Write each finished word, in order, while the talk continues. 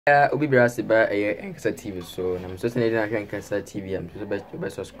Obi Brasi ba Nkasa TV so na so sene na hwe Nkasa TV am so be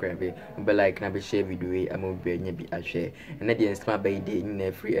subscribe be like na be share video yi am be nya bi ahwe na de nsema ba ide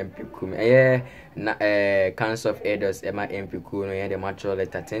na free MP kum na Council of Elders ma MP ku no de match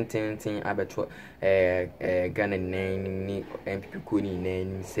letter 10 abeto Ghana ni MP ku ni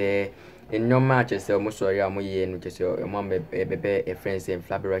na se in no match say almost sorry am ye no say mo be friends and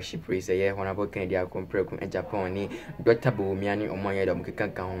flabbership race Hon.ken and Bawumia in Japan ni Dr. Bawumia ni omoye da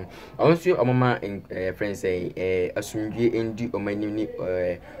mkeka ho also omama friends say asundwe endi omanim ni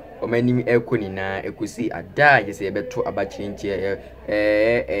omanim ekoni na ekusi ada ye say beto abachinchi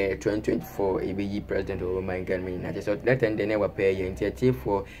 2024 ebeyi president of my Ghana na just let and then we pay ye ntiatie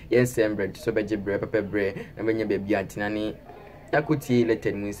for yen sembre so beje bre papa bre na benya bebia antina ni Akuti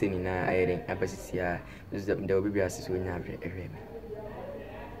letted Munsini na airing Abasia, there will be a sister.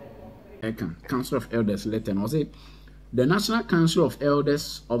 Council of Elders letter was it? The National Council of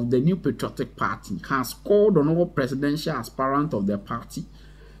Elders of the New Patriotic Party has called on all presidential aspirants of the party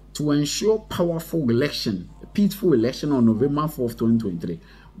to ensure peaceful election on November 4th, 2023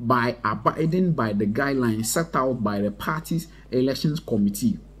 by abiding by the guidelines set out by the party's elections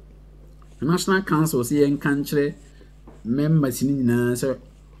committee. The National Council say in country members in answer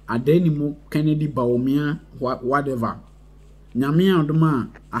Hon.ken Kennedy Bawumia whatever Nyame adoma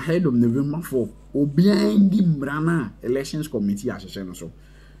ahead of November 4 obiandi mrana elections committee asese so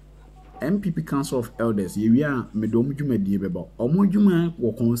MPP Council of Elders ye a medom dwumadie beba omodwuma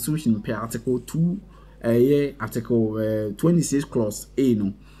wo constitution per article 2 article 26 clause A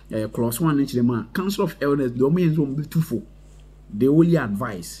no clause 1 nchirema Council of Elders do me nzo mbetufo they only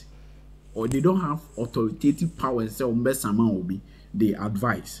advise or they don't have authoritative powers say ombesama obi they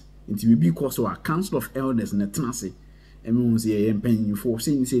advise it will be because of a Council of Elders na tenase emi say empanyin for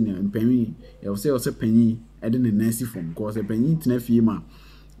say na empanyin e say panyin e de na nasi form because empanyin tena fie ma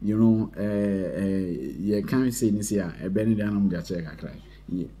you know ye can say ni say e be ni dan am dia check akra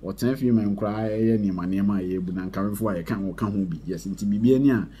ye o tena fie ma nkra ye ni ma ye bu na nkamfo a ye kan wo ka ho bi yes nti bibia ni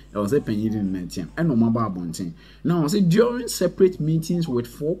a e say panyin de na tiam e no ma ba abonten now say during separate meetings with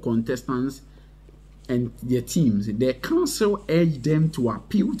 4 contestants and their teams, the council urged them to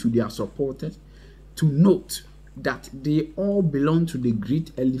appeal to their supporters to note that they all belong to the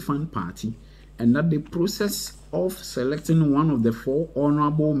Great Elephant Party and that the process of selecting one of the 4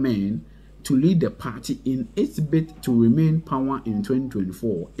 honorable men to lead the party in its bid to remain power in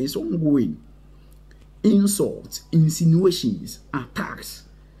 2024 is ongoing. Insults, insinuations, attacks,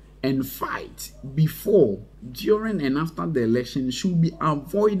 and fights before, during, and after the election should be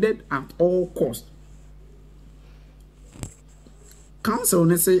avoided at all costs. Council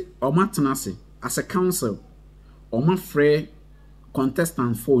ne say omatenase as a council oma frɛ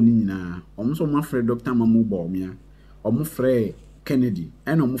contestant for ni nyina omo so oma frɛ Dr. Bawumia omo frɛ Kennedy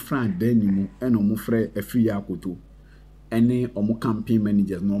and omo frɛ Adenimu and omo frɛ Ay3huhuuhu ene omo campaign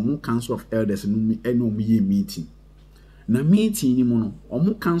managers no omo Council of Elders no mi ene omo ye meeting na meeting ni mo no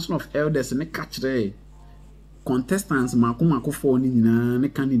omo Council of Elders ne ka kyerɛ contestants mako for ni nyina ne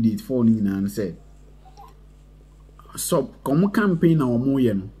candidate for ni nyina say so come campaign na omo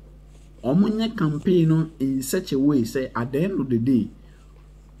ye no omo nye campaign no in such a way say at the end of the day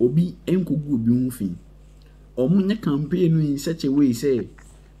obi enkogu obi hunfi omo nye campaign no in such a way say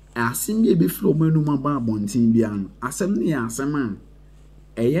asem ye be flow manu ma ba bontin bia no asem ne asem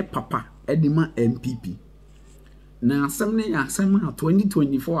a eye papa edima MPP na asem ne asem a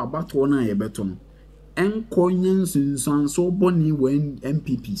 2024 abato na ye beto no enkonyen sunsan so boni when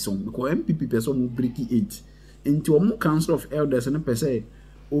MPP so because MPP person break it into omo Council of Elders na pese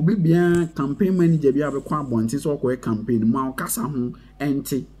obi bia campaign manager bia be kwa bonti so ko campaign ma o kasa ho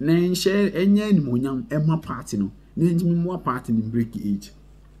enti na enhye enya animonyam ema party no na enjimi mo party ni break it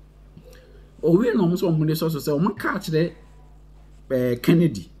owi no so omo de so say omo ka kire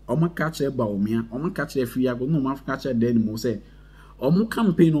Kennedy omo ka kire Bawumia omo ka kire Ay3huhuuhu no omo ka kire den mo say omo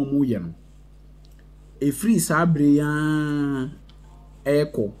campaign omo ye no e free sabre ya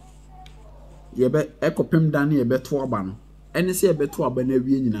eko yebe ekopem dan yebe to aba no ene se yebe to aba na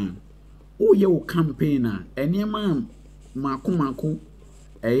wie nyina o ye wo campaign a enema mako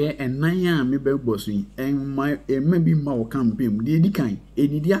eye enan a me be boso yi en bi ma wo campaign de dikan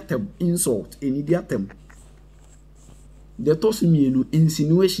enidi atem insult enidi atem de toss me no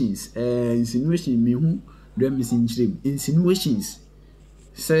insinuations insinuation me hu do me sinchire insinuations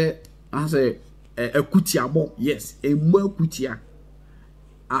say as akutiabo yes emu akutia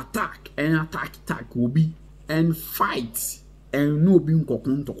attack will be and fight and no be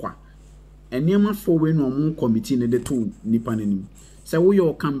nkokun tokwa enema for we no mo committee ne de to nipa nanim say we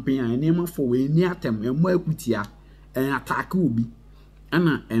your campaign enema for we ni atem emu akutia and attack will be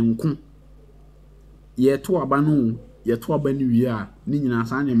ana enko ye to aba no ye to aba ni wie a ni nyina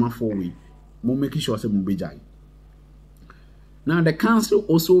sa ne mafo we mo make sure say mo bejai. Now the council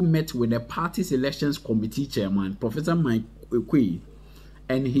also met with the party's elections committee chairman Professor Mike Ekwe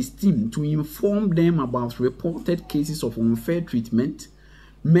and his team to inform them about reported cases of unfair treatment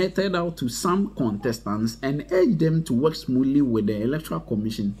meted out to some contestants and urge them to work smoothly with the Electoral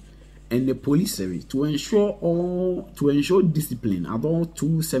Commission and the police service to ensure discipline at all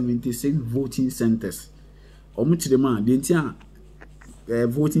 276 voting centers. Omuchidema, the entire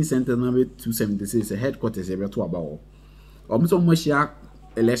voting center number 276 headquarters to about. Omuchidema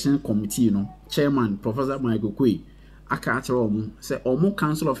election committee, chairman Professor Michael Kwe aka say omo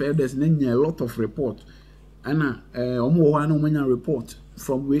council of elders a lot of report and omo wa no report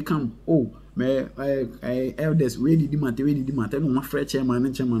from we come elders really di matter no ma frɛ chairman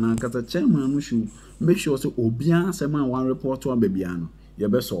and chairman and kata chairman no should make sure so obia say man one report to abia no ye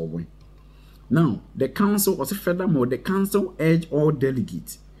be solve. Now the council also furthermore the council urged all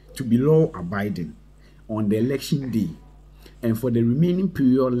delegates to be law abiding on the election day and for the remaining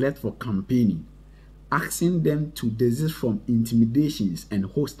period left for campaigning, asking them to desist from intimidations and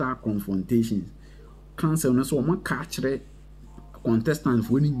hostile confrontations. Council no so ma catch contestants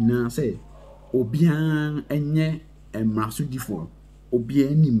for ni say obian enye emraso difo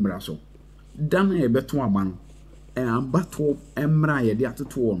obian ni mraso dan e beto aban e abato emra ye de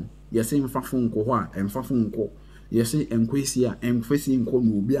atoto on ye se mfafo nko ho a emfafo nko ye se enkwesi a emfesi nko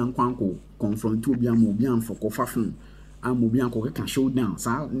no obian kwanko confront obian mo obian foko fafo am obian ko ka show down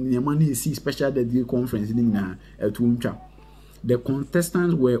sa nyama na see special day conference ni na etuntwa. The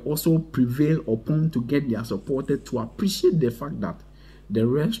contestants were also prevailed upon to get their supporters to appreciate the fact that the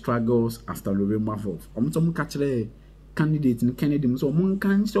real struggles after November 4th. Some catch the candidate in Kennedy, so one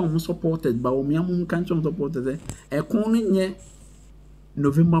can't show supported, but Bawumia can't show supported. A corner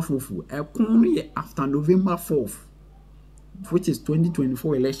November 4th, a corner after November 4th, which is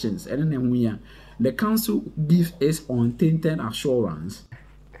 2024 elections, and then we are. The council gives us untainted assurance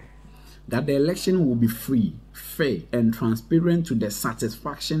that the election will be free, fair, and transparent to the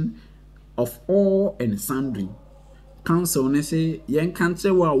satisfaction of all and sundry. Council ne say yen can't say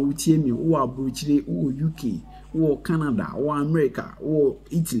wa utie mi wo abrochire wo UK wo Canada wo America wo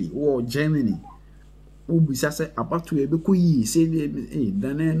Italy wo Germany wo bisa say abato e be ko yi say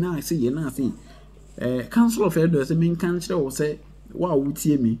dan na say ye na say council of elders say men can't say wo say wa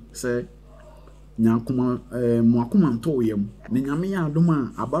utie mi say nyakuma mo akuma nto yem ne nyame ya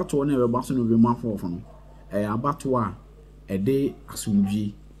adoma abato na e be baso November 4 no abato a e de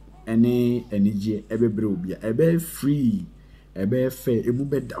asumdwi ene enije ebebre obia ebe free ebe fair emu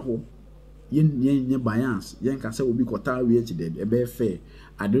beda ho yen bias yen ka se obi kota we echi de ebe fair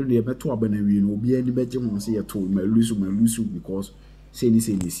ade de ebe to abana wi no obi ani beje ho se ye to malusu because say ni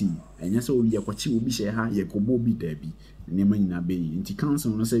see enya se obi yakwachi obi she ha ye kobo obi da bi ne manyina be nti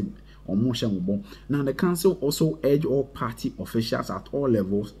council no say omo hye mo. Now the council also urge all party officials at all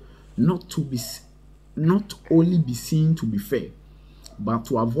levels not only be seen to be fair, but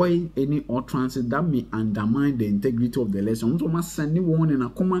to avoid any utterances that may undermine the integrity of the election. So must send one in a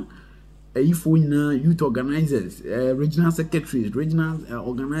common youth organizers, regional secretaries, regional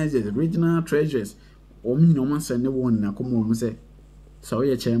organizers, regional treasurers, or me no man send one in a common say, so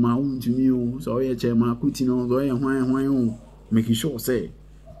your chairman to me, so your chairman Kutino, so your making sure say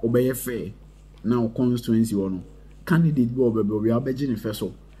obey fair. Now constituency or candidate Bob we are begging first.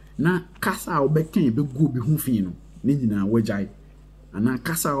 Now Casa obey be go be who fino, Nina wejai. Ana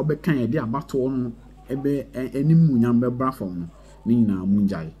kasa obekan ye de abato no ebe enimu nyambe brafom ni na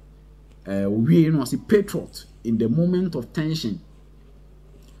munjai we no see patriot in the moment of tension.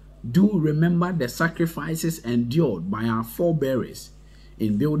 Do remember the sacrifices endured by our forebears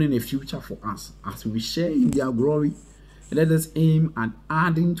in building a future for us. As we share in their glory, let us aim at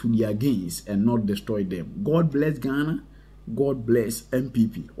adding to their gains and not destroy them. God bless Ghana. God bless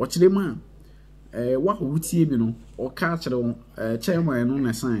MPP. Watch the man. What would see me or catch chairman on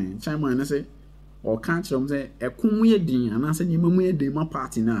a sign. Chairman say or catch them say a kumwe din and I say you may de my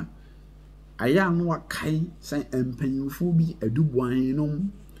party now. I am what kai say empenyufubi a dubuainum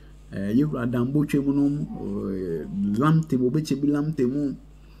you radam bochemunum lamte bobeche bilamte moon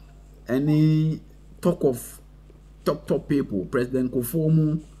any talk of top people President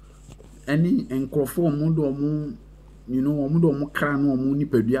Kofomu any encoformu do you know omudo mo kra no mo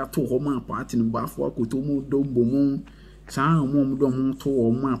nipadua to ho ma party no bafo akoto mo dombo mo saa mo mo to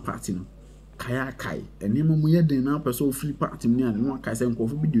ho ma party no kaya kai eni mo ye den na person free party ni ade no kai se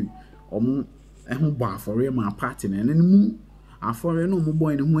nkofo bidu omo eho ba afore ma party no eni mu afore no mo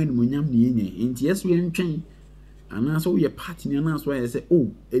boy ne ho ani mo nyam ne yenye enti yeso ye ntwen and so your party and that's why I say,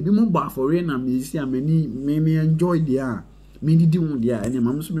 oh, if you move back for rain and me see me enjoy the me did one there and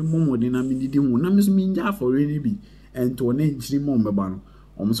I'm so more than I did one. I'm so mean for rainy be and to an inch more ban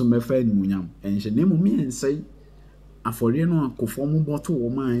almost my friend Munyam and she name me and say a for rain or conform bottle or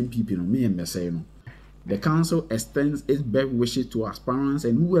my people me and say no. The council extends its best wishes to aspirants,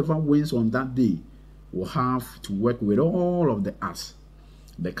 and whoever wins on that day will have to work with all of the arts.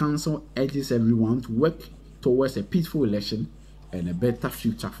 The council urges everyone to work towards a peaceful election and a better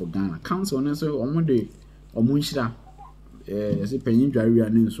future for Ghana. Council also on the Omunshira, as a penny driver,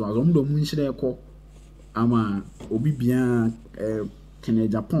 and so as on the Munshira, ama obi bia Kenya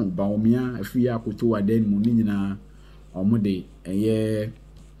Japan, Bawumia, a free akutu aden munina, omode,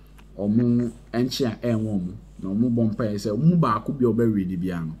 omu enchia enwom na omu bompa ese omu ba akubia obewe ni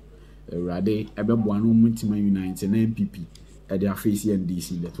bia no Rade ebeboa no mutima unite na MPP at their face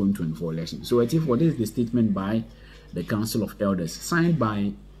NDC in the 2024 election. So I think for this is the statement by the Council of Elders signed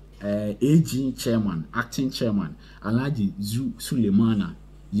by AG Chairman, Acting Chairman Alhaji Sulemana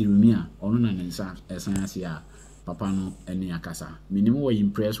Yeremia onuna nensa esansia papa no ene akasa. Minimum were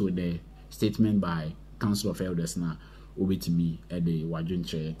impressed with the statement by Council of Elders na obetimi e de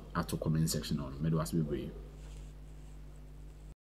wadwenche ato comment section on. Medo asbe